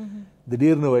வந்தால்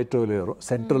திடீர்னு வயிற்று வலி வரும்,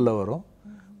 சென்ட்ரலில் வரும்,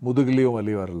 முதுகுலேயும்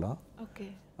வலி வரலாம்.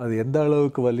 அது எந்த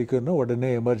அளவுக்கு வலிக்குன்னா உடனே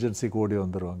எமர்ஜென்சிக்கு ஓடி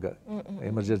வந்துடுவாங்க,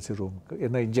 எமர்ஜென்சி ரூமுக்கு.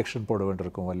 என்ன இன்ஜெக்ஷன் போட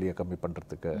வேண்டியிருக்கும் வலியை கம்மி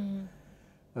பண்ணுறதுக்கு.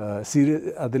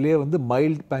 அதுலேயே வந்து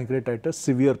மைல்டு பேங்க்ரேட்டைட்டிஸ்,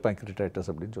 சிவியர் பேங்க்ரேட்டைட்டிஸ்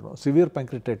அப்படின்னு சொல்லுவோம். சிவியர்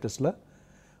பேங்க்ரேட்டைட்டிஸில்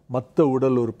மற்ற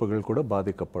உடல் உறுப்புகள் கூட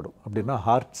பாதிக்கப்படும். அப்படின்னா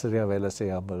ஹார்ட் சரியாக வேலை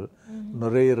செய்யாமல்,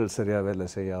 நுரையீரல் சரியாக வேலை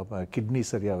செய்யாமல், கிட்னி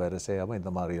சரியாக வேலை செய்யாமல்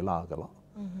இந்த மாதிரியெல்லாம் ஆகலாம்.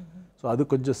 ஸோ அது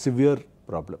கொஞ்சம் சிவியர்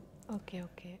ப்ராப்ளம். Okay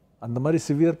okay. அந்த மாதிரி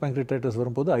சிவியர் பேங்க்ரேட்டைட்டிஸ்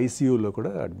வரும்போது ஐசியூவில் கூட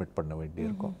அட்மிட் பண்ண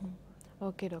வேண்டியிருக்கும்.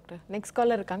 Okay doctor. நெக்ஸ்ட்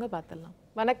காலர் இருக்காங்க, பார்த்துடலாம்.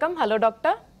 வணக்கம். Hello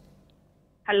doctor.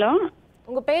 ஹலோ,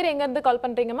 உங்கள் பேர் எங்கேருந்து கால்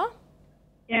பண்ணுறீங்கம்மா?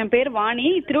 என் பேர் வாணி,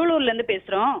 திருவள்ளூர்லேருந்து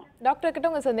பேசுகிறோம். டாக்டர் கிட்ட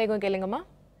உங்கள் சந்தேகம் கேளுங்கம்மா.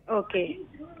 ஓகே.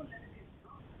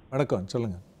 வணக்கம்,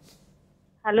 சொல்லுங்கள்.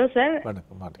 Hello sir.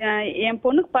 வணக்கம். என்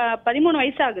பொண்ணுக்கு 13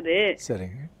 வயசு ஆகுது.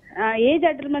 சரிங்க. ஏஜ்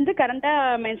அட்டன் வந்து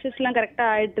கரண்டாக மென்சஸ்லாம்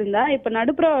கரெக்டாக ஆகிட்டு இருந்தா, இப்போ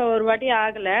நடுப்புற ஒரு வாட்டி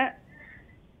ஆகலை.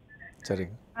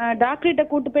 சரிங்க. டாக்டர்கிட்ட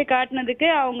கூட்டு போய் காட்டினதுக்கு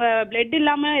அவங்க பிளட்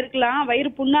இல்லாமல் இருக்கலாம், வயிறு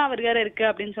புண்ணா வேற இருக்கு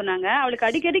அப்படின்னு சொன்னாங்க. அவளுக்கு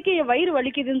அடிக்கடிக்கு வயிறு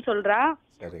வலிக்குதுன்னு சொல்றா.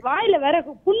 வாயில வேற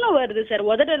புண்ணு வருது சார்,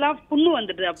 உதடெல்லாம் புண்ணு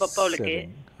வந்துடுது அப்பப்போ அவளுக்கு.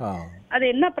 அது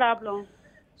என்ன ப்ராப்ளம்?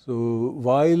 ஸோ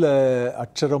வாயில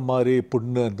அச்சரம் மாதிரி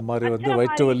புண்ணு அந்த மாதிரி வந்து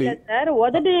வயிற்று வலி சார்.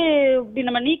 உதடு இப்படி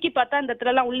நம்ம நீக்கி பார்த்தா அந்த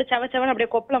இடத்துல எல்லாம் உள்ள செவன்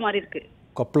அப்படியே கொப்பள மாதிரி இருக்கு.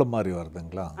 கொப்பள மாதிரி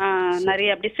வருதுங்களா?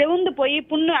 நிறைய அப்படி செவந்து போய்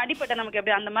புண்ணு அடிப்பட்ட நமக்கு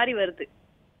அப்படி அந்த மாதிரி வருது.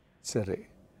 சரி.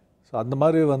 ஸோ அந்த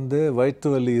மாதிரி வந்து வயிற்று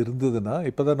வலி இருந்ததுன்னா,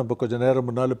 இப்போ தான் நம்ம கொஞ்சம் நேரம்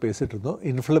முன்னால் பேசிகிட்டு இருந்தோம்,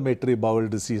 இன்ஃப்ளமேட்டரி பவுல்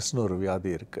டிசீஸ்னு ஒரு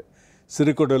வியாதி இருக்குது.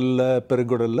 சிறுகுடலில்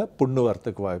பெருங்குடலில் புண்ணு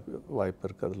வரத்துக்கு வாய்ப்பு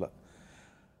இருக்குது. அதில்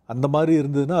அந்த மாதிரி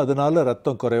இருந்ததுன்னா அதனால்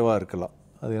ரத்தம் குறைவாக இருக்கலாம்.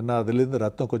 அது என்ன, அதுலேருந்து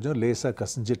ரத்தம் கொஞ்சம் லேசாக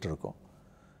கசிஞ்சிட்டு இருக்கும்.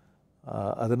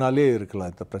 அதனாலே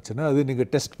இருக்கலாம் இந்த பிரச்சனை. அது நீங்கள்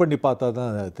டெஸ்ட் பண்ணி பார்த்தா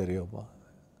தான் தெரியுமா.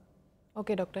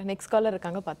 Okay doctor. நெக்ஸ்ட் காலர்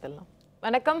இருக்காங்க, பார்த்துடலாம்.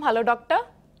 வணக்கம். Hello doctor.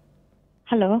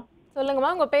 ஹலோ,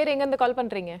 சொல்லுங்கம்மா. உங்கள் பேர் எங்கேருந்து கால்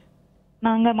பண்ணுறீங்க?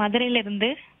 நாங்கள்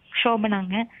மதுரையிலேருந்து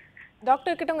ஷோபனாங்க.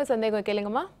 டாக்டர் கிட்ட உங்கள் சந்தேகம்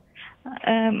கேளுங்கம்மா.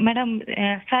 Madam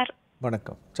sir.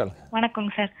 வணக்கம், சொல்லுங்க.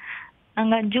 வணக்கங்க சார்.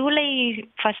 நாங்கள் ஜூலை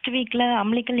ஃபர்ஸ்ட் வீக்கில்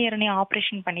அம்லிக்கல் இயர்னி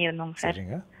ஆப்ரேஷன் பண்ணியிருந்தோங்க சார்.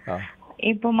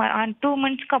 இப்போ 2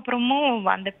 மந்த்ஸ்க்கு அப்புறமும்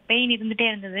அந்த பெயின் இருந்துகிட்டே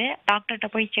இருந்தது. டாக்டர்கிட்ட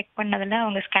போய் செக் பண்ணதில்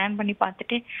அவங்க ஸ்கேன் பண்ணி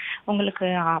பார்த்துட்டு, உங்களுக்கு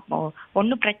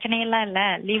ஒன்றும் பிரச்சனையெல்லாம் இல்லை,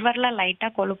 லிவரில்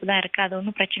லைட்டாக கொழுப்பு தான் இருக்குது, அது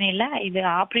ஒன்றும் பிரச்சனை இல்லை, இது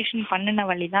ஆப்ரேஷன் பண்ணின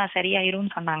வழி தான்,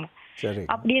 சரியாயிரும்னு சொன்னாங்க.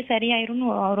 அப்படியே சரியாயிரும்னு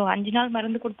ஒரு 5 நாள்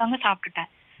மருந்து கொடுத்தாங்க,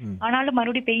 சாப்பிட்டுட்டேன். ஆனாலும்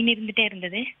மறுபடியும் பெயின் இருந்துகிட்டே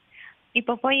இருந்தது.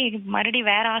 இப்போ போய்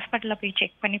மறுபடியும் வேற ஹாஸ்பிட்டலில் போய்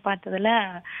செக் பண்ணி பார்த்ததுல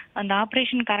அந்த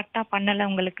ஆப்ரேஷன் கரெக்டாக பண்ணலை,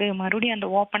 உங்களுக்கு மறுபடியும் அந்த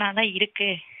ஓப்பனாக தான்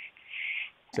இருக்கு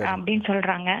அப்படின்னு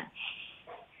சொல்றாங்க.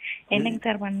 என்னங்க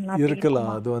சார் பண்ணலாம்? இருக்கலாம்.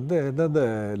 அது வந்து எந்தெந்த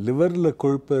லிவரில்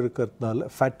கொழுப்பு இருக்கிறதுனால,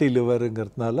 ஃபேட்டி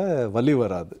லிவருங்கிறதுனால வலி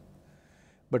வராது.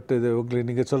 பட் இது உங்களுக்கு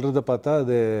நீங்கள் சொல்கிறத பார்த்தா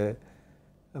அது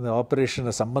அந்த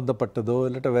ஆப்ரேஷனை சம்மந்தப்பட்டதோ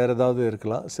இல்லாட்டா வேறு ஏதாவது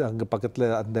இருக்கலாம். அங்கே பக்கத்தில்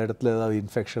அந்த இடத்துல ஏதாவது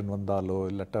இன்ஃபெக்ஷன் வந்தாலோ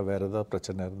இல்லாட்டா வேறு ஏதாவது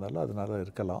பிரச்சனை இருந்தாலோ அதனால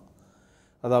இருக்கலாம்.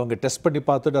 அதை அவங்க டெஸ்ட் பண்ணி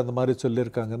பார்த்துட்டு அந்த மாதிரி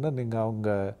சொல்லியிருக்காங்கன்னா நீங்கள் அவங்க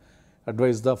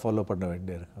அட்வைஸ் தான் ஃபாலோ பண்ண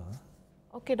வேண்டியிருக்காங்க.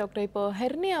 Okay doctor. இப்போ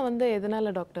ஹெர்னியா வந்து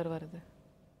எதனால டாக்டர் வருது?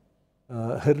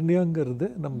 ஹெர்னியாங்கிறது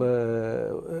நம்ம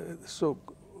ஸோ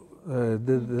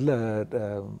இதில்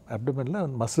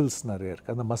அப்டமனில் மசில்ஸ் நிறைய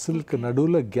இருக்குது. அந்த மசிலுக்கு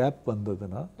நடுவில் கேப்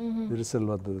வந்ததுன்னா,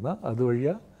 விரிசல் வந்ததுன்னா அது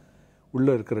வழியாக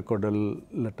உள்ளே இருக்கிற குடல்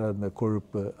இல்லாட்டா அந்த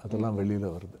கொழுப்பு அதெல்லாம்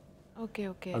வெளியில் வருது. Okay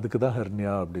okay. அதுக்கு தான்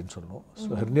ஹெர்னியா அப்படின்னு சொல்லுவோம். ஸோ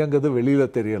ஹெர்னியாங்கிறது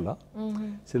வெளியில் தெரியலாம்.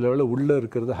 சில வேளை உள்ளே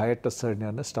இருக்கிறது ஹயட்டஸ்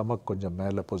ஹெர்னியான்னு ஸ்டமக் கொஞ்சம்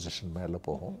மேலே பொசிஷன் மேலே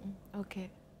போகும். Okay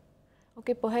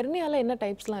okay. இப்போ ஹெர்னியாவில் என்ன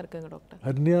டைப்ஸ்லாம் இருக்குங்க டாக்டர்?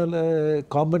 ஹெர்னியாவில்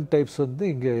காமன் டைப்ஸ் வந்து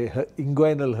இங்கே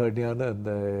இங்குவைனல் ஹெர்னியான்னு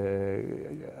அந்த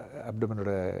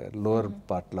அப்டமனோட லோவர்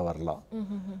பார்ட்டில் வரலாம்.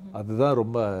 அதுதான்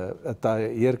ரொம்ப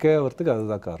இயற்கையாக வரத்துக்கு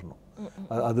அதுதான் காரணம்.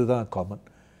 அதுதான் காமன்.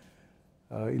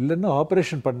 இல்லைன்னா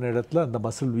ஆப்ரேஷன் பண்ண இடத்துல அந்த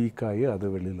மசில் வீக் ஆகி அது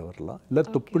வெளியில் வரலாம். இல்லை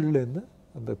தொப்புள்லேருந்து,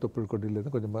 அந்த தொப்புள்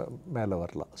கொடியிலேருந்து கொஞ்சம் மேலே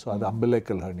வரலாம். ஸோ அது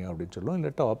அம்பிளைக்கல் ஹெர்னியா அப்படின்னு சொல்லுவோம்.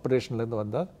 இல்லாட்டா ஆப்ரேஷன்லேருந்து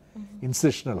வந்தால்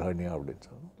இன்சிஷனல் ஹெர்னியா அப்படின்னு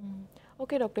சொல்லுவோம்.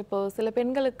 Okay doctor. இப்போ சில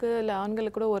பெண்களுக்கு இல்லை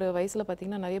ஆண்களுக்கு கூட ஒரு வயசில்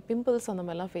பார்த்தீங்கன்னா நிறைய பிம்பிள்ஸ் அந்த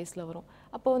மாதிரிலாம் ஃபேஸில் வரும்.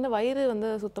 அப்போ வந்து வயிறு வந்து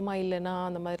சுத்தமாக இல்லைன்னா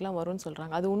அந்த மாதிரிலாம் வரும்னு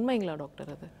சொல்கிறாங்க. அது உண்மைங்களா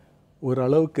டாக்டர்? அது ஒரு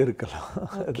அளவுக்கு இருக்கலாம்.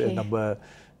 அது நம்ம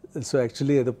ஸோ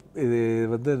ஆக்சுவலி இது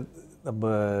வந்து நம்ம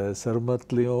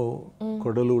சருமத்துலேயும்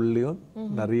குடல் உள்ளேயும்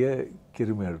நிறைய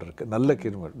கிருமிகள் இருக்குது, நல்ல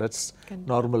கிருமிகள். That's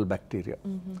normal bacteria.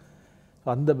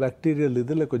 அந்த பாக்டீரியல்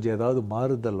இதில் கொஞ்சம் ஏதாவது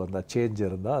மாறுதல் வந்தால், சேஞ்ச்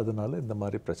இருந்தால், அதனால இந்த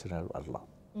மாதிரி பிரச்சனைகள் வரலாம்.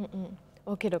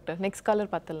 Okay doctor. நெக்ஸ்ட் காலர்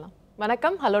பார்த்துடலாம்.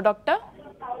 வணக்கம். Hello doctor.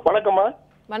 வணக்கம்மா.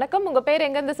 வணக்கம். உங்கள் பேர்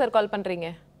எங்கேருந்து சார் கால் பண்ணுறீங்க?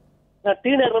 நான்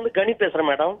டீனர்லேருந்து கனி பேசுகிறேன்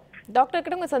மேடம். டாக்டர்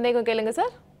கிட்ட உங்கள் சந்தேகம் கேளுங்க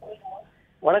சார்.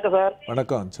 வணக்கம் சார்.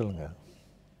 வணக்கம், சொல்லுங்கள்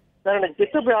சார். எனக்கு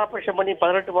பித்தப்பை ஆப்ரேஷன் பண்ணி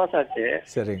 18 மாதம் ஆச்சு.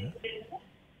 சரிங்க.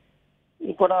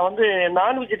 இப்போ நான் வந்து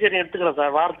நான் வெஜிடேரியன் எடுத்துக்கிறேன்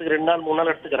சார். வாரத்துக்கு 2 நாள் 3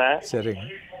 நாள் எடுத்துக்கிறேன். சரிங்க.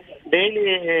 டெய்லி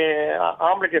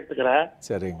ஆம்லெட் எடுத்துக்கிறேன்.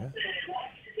 சரிங்க.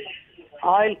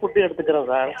 ஆயில் ஃபுட்டு எடுத்துக்கிறேன்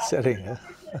சார். சரிங்க.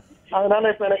 அதனால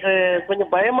இப்ப எனக்கு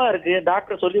கொஞ்சம் பயமா இருக்கு.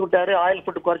 டாக்டர் சொல்லி விட்டாரு ஆயில்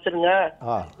ஃபுட் குறைச்சிருங்க,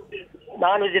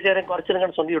 நான் வெஜிடேரியன்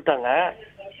குறைச்சிருங்கன்னு சொல்லி விட்டாங்க.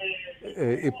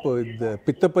 இப்போ இந்த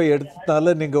பித்தப்பை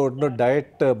எடுத்ததால நீங்கள் ஒன்றும்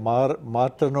டயட்டை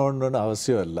மாற்றணும்னு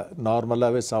அவசியம் இல்லை.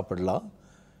 நார்மலாகவே சாப்பிடலாம்.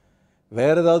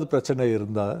 வேறு ஏதாவது பிரச்சனை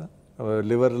இருந்தால்,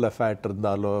 லிவரில் ஃபேட்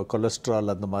இருந்தாலோ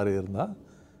கொலஸ்ட்ரால் அந்த மாதிரி இருந்தால்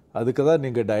அதுக்கு தான்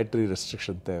நீங்கள் டயட்ரி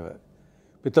ரெஸ்ட்ரிக்ஷன் தேவை.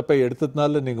 பித்தப்பை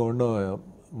எடுத்ததுனால நீங்கள் ஒன்றும்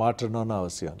மாற்றணும்னு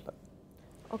அவசியம் இல்லை.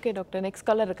 ஓகே டாக்டர், நெக்ஸ்ட்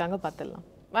காலர் இருக்காங்க, பார்த்துடலாம்.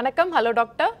 வணக்கம். Hello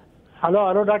doctor. Hello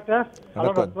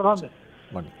doctor.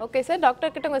 Okay sir,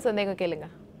 doctor கிட்ட உங்கள் சந்தேகம் கேளுங்க.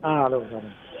 Hello sir.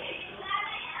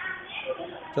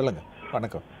 சொல்லுங்க.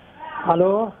 வணக்கம். ஹலோ.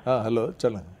 ஹலோ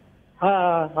சொல்லுங்க.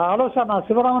 ஹலோ சார், நான்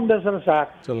சிவராமன் பேசுகிறேன் சார்.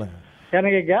 சொல்லுங்க.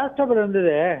 எனக்கு கேஸ் ட்ரபிள்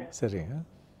இருந்தது. சரிங்க.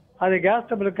 அது கேஸ்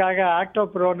ட்ரபிளுக்காக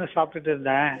ஆக்டோப்ரோன்னு சாப்பிட்டுட்டு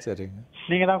இருந்தேன். சரிங்க.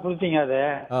 நீங்கள் தான் கொடுத்தீங்க அது.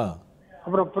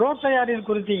 அப்புறம் ப்ரோத்தயாரின்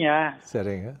கொடுத்தீங்க.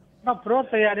 சரிங்க. ஆனால்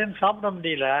ப்ரோத்தயாரின் சாப்பிட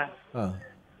முடியல.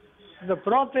 இந்த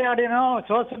ப்ரோத்தயாரினும்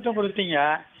சோசட்டும் கொடுத்தீங்க.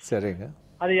 சரிங்க.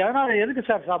 அது எதுக்கு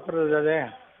சார் சாப்பிட்றது அது?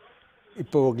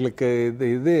 இப்போ உங்களுக்கு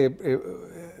இது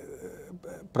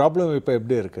ப்ராப்ளம் இப்போ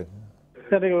எப்படி இருக்கு?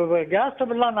 சரி, கேஸ்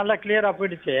ட்ரபிள்லாம் நல்லா கிளியராக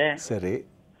போயிடுச்சு. சரி,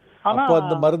 அப்போ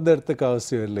அந்த மருந்து எடுத்துக்க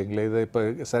அவசியம் இல்லைங்களா? இது இப்போ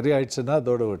சரியாயிடுச்சுன்னா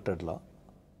அதோட விட்டுடலாம்.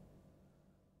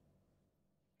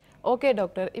 ஓகே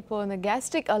டாக்டர், இப்போ இந்த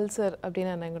கேஸ்ட்ரிக் அல்சர்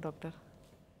அப்படின்னா என்னங்க டாக்டர்?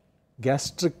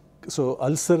 கேஸ்ட்ரிக், ஸோ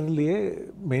அல்சர்லேயே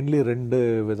மெயின்லி 2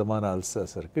 விதமான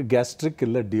அல்சர்ஸ் இருக்குது. கேஸ்ட்ரிக்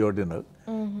இல்லை டியோடினல்.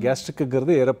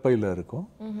 கேஸ்ட்ரிக்குங்கிறது இறப்பையில் இருக்கும்.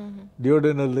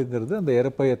 டியோடினலுங்கிறது அந்த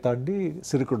இறப்பையை தாண்டி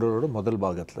சிறுகுடலோட முதல்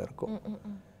பாகத்தில் இருக்கும்.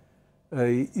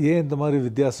 ஏன் இந்த மாதிரி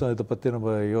வித்தியாசம் இதை பற்றி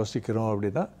நம்ம யோசிக்கிறோம்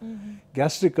அப்படின்னா,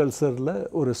 கேஸ்ட்ரிக் அல்சரில்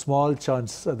ஒரு ஸ்மால்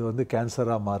சான்ஸ் அது வந்து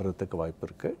கேன்சராக மாறுறதுக்கு வாய்ப்பு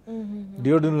இருக்குது.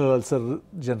 டியோடினல் அல்சர்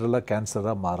ஜென்ரலாக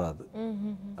கேன்சராக மாறாது.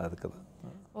 அதுக்கு தான்.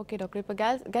 ஓகே டாக்டர், இப்போ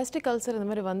கேஸ்ட்ரிக் அல்சர் இந்த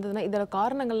மாதிரி வந்ததுன்னா இதோட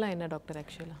காரணங்கள்லாம் என்ன டாக்டர்?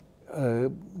 ஆக்சுவலாக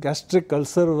கேஸ்ட்ரிக்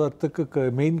அல்சர் வரத்துக்கு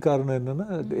மெயின் காரணம் என்னென்னா,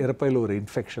 இறப்பையில் ஒரு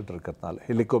இன்ஃபெக்ஷன் இருக்கிறதுனால.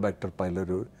 ஹெலிகோபாக்டர்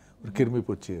பைலரி ஒரு கிருமி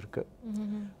பூச்சி இருக்குது.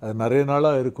 அது நிறைய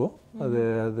நாளாக இருக்கும். அது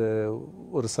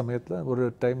ஒரு சமயத்தில் ஒரு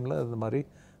டைமில் அந்த மாதிரி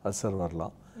அல்சர்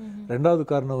வரலாம். ரெண்டாவது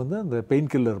காரணம் வந்து அந்த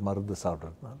பெயின் கில்லர் மருந்து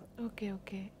சாப்பிட்றதுனால. ஓகே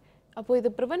ஓகே, அப்போ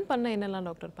இதை ப்ரிவென்ட் பண்ண என்னெல்லாம்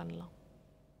டாக்டர் பண்ணலாம்?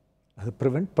 அது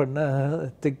ப்ரிவெண்ட் பண்ண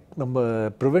நம்ம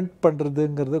ப்ரிவெண்ட்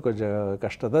பண்ணுறதுங்கிறது கொஞ்சம்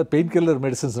கஷ்டம் தான். பெயின் கில்லர்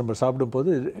மெடிசன்ஸ் நம்ம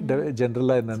சாப்பிடும்போது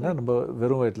ஜென்ரலாக என்னென்னா, நம்ம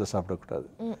வெறும் வயிற்றில் சாப்பிடக்கூடாது,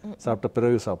 சாப்பிட்ட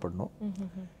பிறகு சாப்பிடணும்.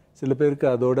 சில பேருக்கு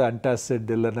அதோட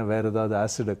அன்டாசிட் இல்லைன்னா வேறு ஏதாவது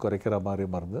ஆசிடை குறைக்கிற மாதிரி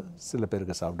மருந்து சில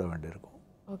பேருக்கு சாப்பிட வேண்டியிருக்கும்.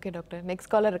 ஓகே டாக்டர்,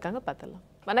 நெக்ஸ்ட் காலர் இருக்காங்க, பார்த்துடலாம்.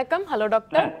 வணக்கம். Hello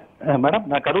doctor. மேடம்,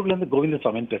 நான் கரூர்லேருந்து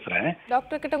கோவிந்தசாமின்னு பேசுகிறேன்.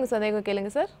 டாக்டர் கிட்ட உங்கள் சந்தேகம்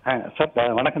கேளுங்க சார்.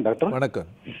 சார் வணக்கம் டாக்டர். வணக்கம்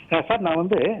சார். நான்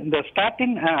வந்து இந்த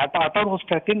ஸ்டாட்டின்,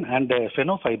 அட்டாரோஸ்டாட்டின் அண்ட்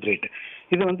ஃபெனோஃபைப்ரேட்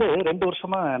இது வந்து 2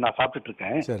 வருஷமா நான் சாப்பிட்டுட்டு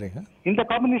இருக்கேன். சரிங்க. இந்த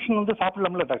காம்பினேஷன் வந்து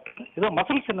சாப்பிடலாம்ல டாக்டர்? ஏதோ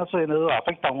மசில்ஸ் ஏதோ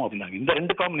அஃபெக்ட் ஆகும் அப்படின்னாங்க இந்த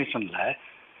 2 காம்பினேஷனில்.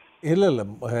 இல்லை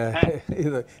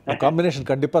இது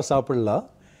காம்பினேஷன் கண்டிப்பாக சாப்பிடலாம்.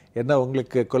 ஏன்னா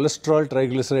உங்களுக்கு கொலஸ்ட்ரால்,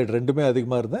 ட்ரைக்ளிசரைட் ரெண்டுமே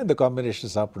அதிகமாக இருந்தால் இந்த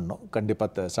காம்பினேஷன் சாப்பிடணும்,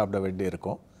 கண்டிப்பாக சாப்பிட வேண்டி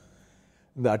இருக்கும்.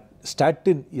 இந்த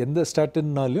ஸ்டாட்டின், எந்த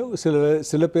ஸ்டாட்டின்னாலையும்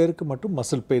சில பேருக்கு மட்டும்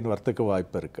மசில் பெயின் வரத்துக்கு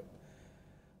வாய்ப்பு இருக்குது.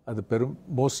 அது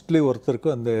மோஸ்ட்லி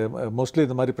ஒருத்தருக்கும் மோஸ்ட்லி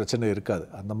இந்த மாதிரி பிரச்சனை இருக்காது.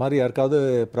 அந்த மாதிரி யாருக்காவது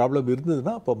ப்ராப்ளம்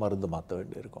இருந்ததுன்னா அப்போ மருந்து மாற்ற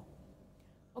வேண்டி இருக்கும்.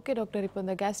 ஓகே டாக்டர், இப்போ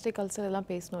இந்த கேஸ்ட்ரிக் அல்சர் எல்லாம்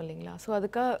பேசணும் இல்லைங்களா? ஸோ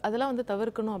அதெல்லாம் வந்து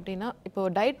தவிர்க்கணும் அப்படின்னா, இப்போ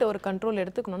டயட் ஒரு கண்ட்ரோல்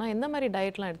எடுத்துக்கணும்னா எந்த மாதிரி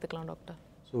டயட்லாம் எடுத்துக்கலாம் டாக்டர்?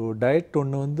 ஸோ டயட்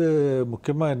ஒன்று வந்து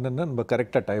முக்கியமாக என்னென்னா, நம்ம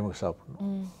கரெக்டாக டைமுக்கு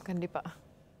சாப்பிடணும். கண்டிப்பாக.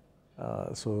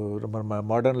 ஸோ நம்ம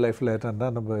மாடர்ன் லைஃப்பில் என்னென்னா,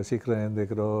 நம்ம சீக்கிரம்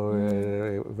எழுந்திக்கிறோம்,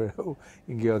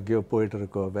 அங்கேயோ போயிட்டு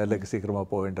இருக்கோம், வேலைக்கு சீக்கிரமாக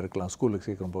போக வேண்டியிருக்கலாம், ஸ்கூலுக்கு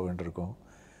சீக்கிரம் போக வேண்டியிருக்கோம்.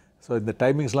 ஸோ இந்த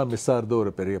டைமிங்ஸ்லாம் மிஸ் ஆகிறது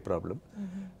ஒரு பெரிய ப்ராப்ளம்.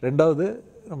 ரெண்டாவது,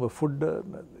 நம்ம ஃபுட்டு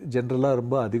ஜென்ரலாக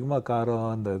ரொம்ப அதிகமாக காரம்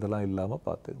அந்த இதெல்லாம் இல்லாமல்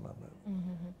பார்த்துக்கணும்.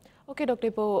 ஓகே டாக்டர்,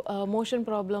 இப்போது மோஷன்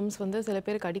ப்ராப்ளம்ஸ் வந்து சில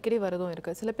பேருக்கு அடிக்கடி வரதும்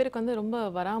இருக்குது, சில பேருக்கு வந்து ரொம்ப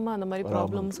வராமல் அந்த மாதிரி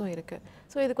ப்ராப்ளம்ஸும் இருக்குது.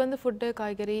 ஸோ இதுக்கு வந்து ஃபுட்டு,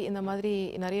 காய்கறி இந்த மாதிரி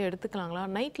நிறைய எடுத்துக்கலாங்களா?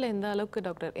 நைட்டில் எந்த அளவுக்கு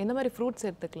டாக்டர், எந்த மாதிரி ஃப்ரூட்ஸ்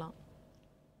எடுத்துக்கலாம்?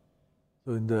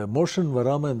 ஸோ இந்த மோஷன்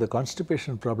வராமல் இந்த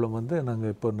கான்ஸ்டிபேஷன் ப்ராப்ளம் வந்து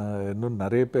நாங்கள் இப்போ இன்னும்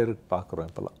நிறைய பேருக்கு பார்க்குறோம்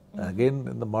இப்போலாம். அகெயின்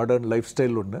இந்த மாடர்ன் லைஃப்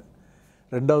ஸ்டைல் ஒன்று.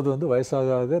 ரெண்டாவது வந்து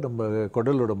வயசாக நம்ம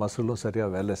குடலோட மசிலும்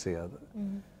சரியாக வேலை செய்யாது.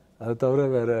 அது தவிர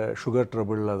வேறு சுகர்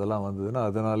ட்ரபிள் அதெல்லாம் வந்ததுன்னா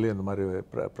அதனாலேயும் இந்த மாதிரி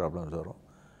ப்ராப்ளம்ஸ் வரும்.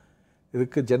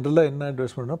 இதுக்கு ஜென்ரலாக என்ன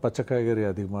அட்வைஸ் பண்ணால், பச்சை காய்கறி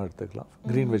அதிகமாக எடுத்துக்கலாம்,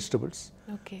 க்ரீன் வெஜிடபிள்ஸ்,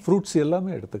 ஃப்ரூட்ஸ்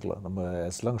எல்லாமே எடுத்துக்கலாம். நம்ம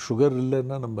அஸ்லாங் சுகர்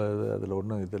இல்லைன்னா நம்ம அதில்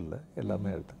ஒன்றும் இது இல்லை, எல்லாமே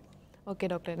எடுத்துக்கலாம். ஓகே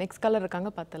டாக்டர், நெக்ஸ்ட் காலர்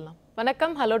இருக்காங்க, பார்த்துடலாம்.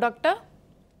 வணக்கம். ஹலோ டாக்டர்,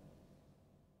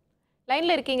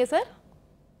 லைனில் இருக்கீங்க சார்?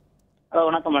 ஹலோ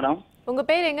வணக்கம் மேடம். உங்கள்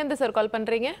பேர் எங்கேருந்து சார் கால்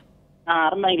பண்ணுறீங்க? நான்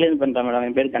அறந்தாங்கிலேருந்து பண்ணுறேன் மேடம்.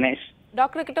 என் பேர் கணேஷ்.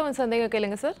 டாக்டர் கிட்ட உங்கள் சந்தேகம்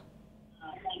கேளுங்க சார்.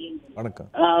 வணக்கம்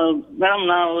மேடம்.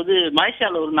 நான் வந்து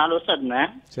மலேசியாவில் ஒரு 4 வருஷம்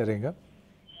இருந்தேன். சரிங்க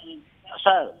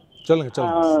சார். சொல்லுங்க.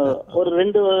 ஒரு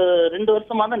ரெண்டு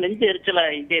வருஷமா தான் நெஞ்சு எரிச்சல்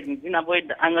ஆகிட்டே இருந்துச்சு. நான்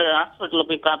போயிட்டு அங்க ஹாஸ்பிட்டல்ல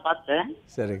போய் பார்த்தேன்.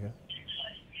 சரிங்க.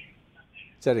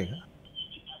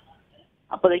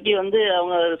 அப்போதைக்கு வந்து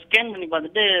அவங்க ஸ்கேன் பண்ணி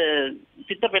பார்த்துட்டு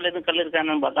பித்தப்பையில எதுவும் கல்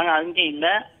இருக்கான்னு பார்த்தாங்க, அங்கேயும்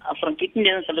இல்லை. அப்புறம் கிட்னி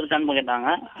எதுவும் கல் இருக்கான்னு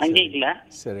கேட்டாங்க, அங்கேயும் இல்லை.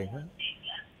 சரிங்க.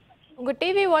 உங்க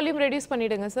டிவி வால்யூம் ரெடியூஸ்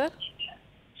பண்ணிடுங்க சார்.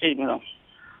 சரி மேடம்.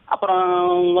 அப்புறம்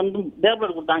வந்து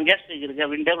டேப்லெட் கொடுத்தாங்க, கேஸ்ட்ரிக் இருக்கு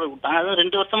அப்படின்னு டேப்லெட் கொடுத்தாங்க. அதுவும்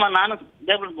 2 வருஷமா நானும்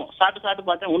டேப்லெட் சாப்பிட்டு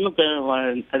பார்த்தேன். ஒன்றும்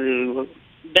அது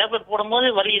டேப்லெட் போடும்போது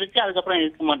வலி இருக்கு, அதுக்கப்புறம்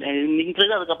இருக்க மாட்டேன்,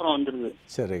 நின்றது, அதுக்கப்புறம் வந்துருது.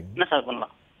 சரிங்க. என்ன சார்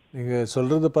பண்ணலாம்? நீங்கள்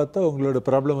சொல்கிறத பார்த்தா உங்களோட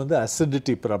ப்ராப்ளம் வந்து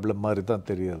அசிடிட்டி ப்ராப்ளம் மாதிரி தான்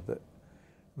தெரியுது.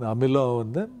 இந்த அமிலம்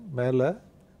வந்து மேலே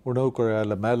உணவு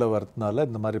குழாயில் மேலே வரதுனால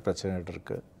இந்த மாதிரி பிரச்சனைகள்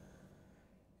இருக்குது.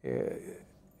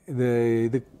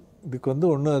 இதுக்கு வந்து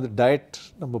ஒன்று அது டயட்,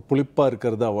 நம்ம புளிப்பாக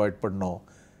இருக்கிறத அவாய்ட் பண்ணோம்,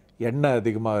 எண்ணெய்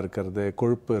அதிகமாக இருக்கிறது,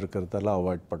 கொழுப்பு இருக்கிறதெல்லாம்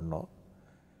அவாய்ட் பண்ணோம்.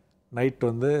 நைட்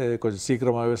வந்து கொஞ்சம்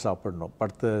சீக்கிரமாகவே சாப்பிடணும்,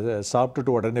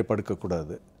 சாப்பிட்டுட்டு உடனே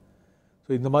படுக்கக்கூடாது.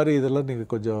 ஸோ இந்த மாதிரி இதெல்லாம்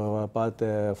நீங்கள் கொஞ்சம் பார்த்து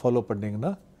ஃபாலோ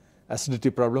பண்ணிங்கன்னா அசிடிட்டி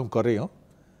ப்ராப்ளம் குறையும்.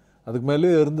 அதுக்கு மேலே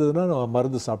இருந்ததுன்னா நம்ம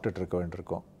மருந்து சாப்பிட்டுட்டு இருக்க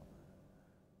வேண்டியிருக்கோம்.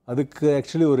 அதுக்கு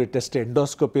ஆக்சுவலி ஒரு டெஸ்ட்,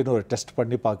 எண்டோஸ்கோப்பின்னு ஒரு டெஸ்ட்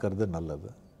பண்ணி பார்க்கறது நல்லது.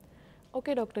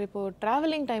 ஓகே டாக்டர், இப்போது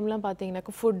ட்ராவலிங் டைம்லாம்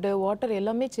பார்த்தீங்கன்னாக்கா ஃபுட்டு, வாட்டர்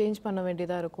எல்லாமே சேஞ்ச் பண்ண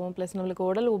வேண்டியதாக இருக்கும். ப்ளஸ் நம்மளுக்கு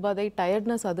உடல் உபாதை,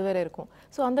 டயர்ட்னஸ் அது வேறு இருக்கும்.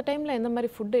 ஸோ அந்த டைமில் எந்த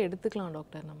மாதிரி ஃபுட்டு எடுத்துக்கலாம்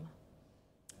டாக்டர் நம்ம?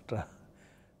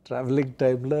 ட்ராவலிங்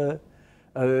டைமில்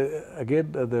அது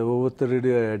அகெயின் அது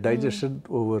ஒவ்வொருத்தருடைய டைஜஷன்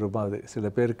ஒவ்வொரு மாதிரி. சில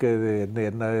பேருக்கு இது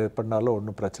என்ன பண்ணாலும்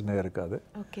ஒன்றும் பிரச்சனை இருக்காது.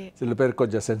 சில பேருக்கு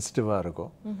கொஞ்சம் சென்சிட்டிவாக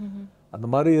இருக்கும். அந்த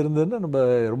மாதிரி இருந்ததுன்னா நம்ம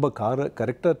ரொம்ப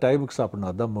கரெக்டாக டைமுக்கு சாப்பிடணும்,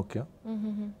 அதுதான் முக்கியம்.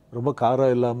 ரொம்ப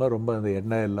காரம் இல்லாமல், ரொம்ப அந்த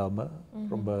எண்ணெய் இல்லாமல்,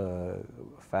 ரொம்ப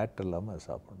ஃபேட் இல்லாமல்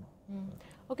சாப்பிடணும்.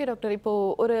 ஓகே டாக்டர், இப்போது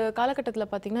ஒரு காலகட்டத்தில்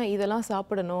பார்த்தீங்கன்னா இதெல்லாம்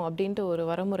சாப்பிடணும் அப்படின்ட்டு ஒரு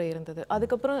வரமுறை இருந்தது.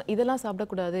 அதுக்கப்புறம் இதெல்லாம்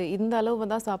சாப்பிடக்கூடாது, இந்த அளவு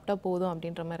தான் சாப்பிட்டா போதும்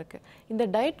அப்படின்ற மாதிரி இருக்குது. இந்த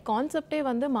டயட் கான்செப்டே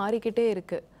வந்து மாறிக்கிட்டே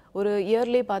இருக்குது ஒரு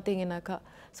இயர்லேயே பார்த்தீங்கன்னாக்கா.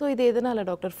 ஸோ இது எதனால்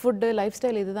டாக்டர்? ஃபுட்டு, லைஃப்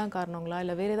ஸ்டைல் இதுதான் காரணங்களா,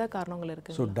 இல்லை வேறு ஏதாவது காரணங்கள்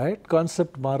இருக்குது? ஸோ டயட்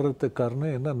கான்செப்ட் மாறுறதுக்கு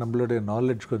காரணம் என்ன, நம்மளுடைய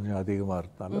நாலேஜ் கொஞ்சம் அதிகமாக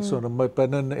இருந்தாலும். ஸோ நம்ம இப்போ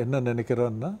என்ன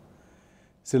நினைக்கிறோன்னா,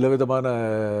 சில விதமான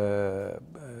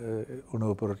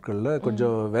உணவுப் பொருட்களில்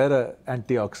கொஞ்சம் வேறு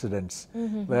ஆன்டி ஆக்சிடென்ட்ஸ்,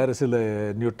 வேறு சில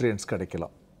நியூட்ரியன்ஸ்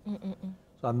கிடைக்கலாம்.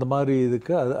 ஸோ அந்த மாதிரி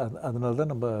இதுக்கு அதனால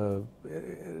தான் நம்ம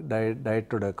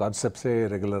டயட்டோட கான்செப்ட்ஸே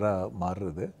ரெகுலராக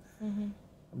மாறுறது.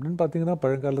 அப்படின்னு பார்த்தீங்கன்னா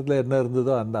பழங்காலத்தில் என்ன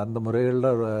இருந்ததோ அந்த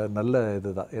முறைகள்லாம் நல்ல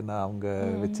இது தான். ஏன்னா அவங்க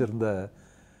வச்சுருந்த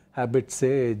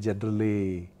ஹேபிட்ஸே ஜென்ரலி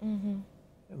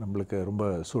நம்மளுக்கு ரொம்ப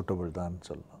சூட்டபிள் தான்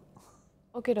சொல்லலாம்.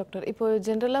 ஓகே டாக்டர், இப்போ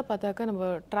ஜென்ரலாக பார்த்தாக்கா நம்ம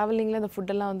ட்ராவலிங்கில் அந்த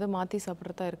ஃபுட்டெல்லாம் வந்து மாற்றி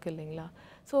சாப்பிட்றதா இருக்குது இல்லைங்களா?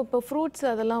 ஸோ இப்போ ஃப்ரூட்ஸ்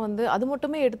அதெல்லாம் வந்து அது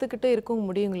மட்டுமே எடுத்துக்கிட்டு இருக்க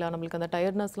முடியுங்களா நம்மளுக்கு அந்த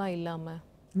டயர்ட்னஸ்லாம் இல்லாமல்?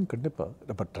 கண்டிப்பாக.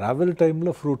 நம்ம ட்ராவல்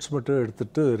டைமில் ஃப்ரூட்ஸ் மட்டும்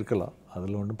எடுத்துகிட்டு இருக்கலாம்,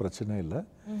 அதில் ஒன்றும் பிரச்சனை இல்லை.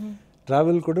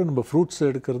 ட்ராவல் கூட நம்ம ஃப்ரூட்ஸ்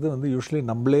எடுக்கிறது வந்து யூஸ்வலி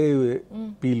நம்மளே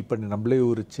பீல் பண்ணி, நம்மளே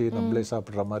உரித்து, நம்மளே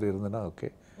சாப்பிட்ற மாதிரி இருந்ததுன்னா ஓகே,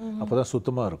 அப்போ தான்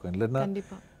சுத்தமாக இருக்கும். இல்லைன்னா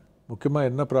முக்கியமாக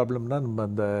என்ன ப்ராப்ளம்னா, நம்ம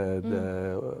அந்த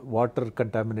வாட்டர்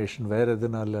கண்டாமினேஷன் வேறு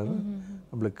எதுனால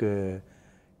நம்மளுக்கு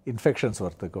இன்ஃபெக்ஷன்ஸ்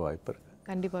வரதுக்கு வாய்ப்பு இருக்குது.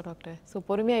 கண்டிப்பாக டாக்டர். ஸோ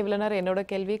பொறுமையாக இவ்வளோ நேரம் என்னோட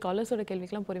கேள்வி, காலர்ஸோட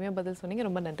கேள்விக்கெலாம் பொறுமையாக பதில் சொன்னீங்க,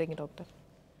 ரொம்ப நன்றிங்க டாக்டர்.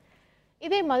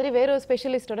 இதே மாதிரி வேற ஒரு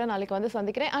ஸ்பெஷலிஸ்டோட நாளைக்கு வந்து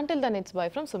சந்திக்கிறேன். Until then, it's bye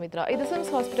from Sumitra. இது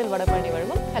சிம்ஸ் ஹாஸ்பிட்டல் வடபழனி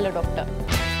வழங்கும் ஹலோ டாக்டர்.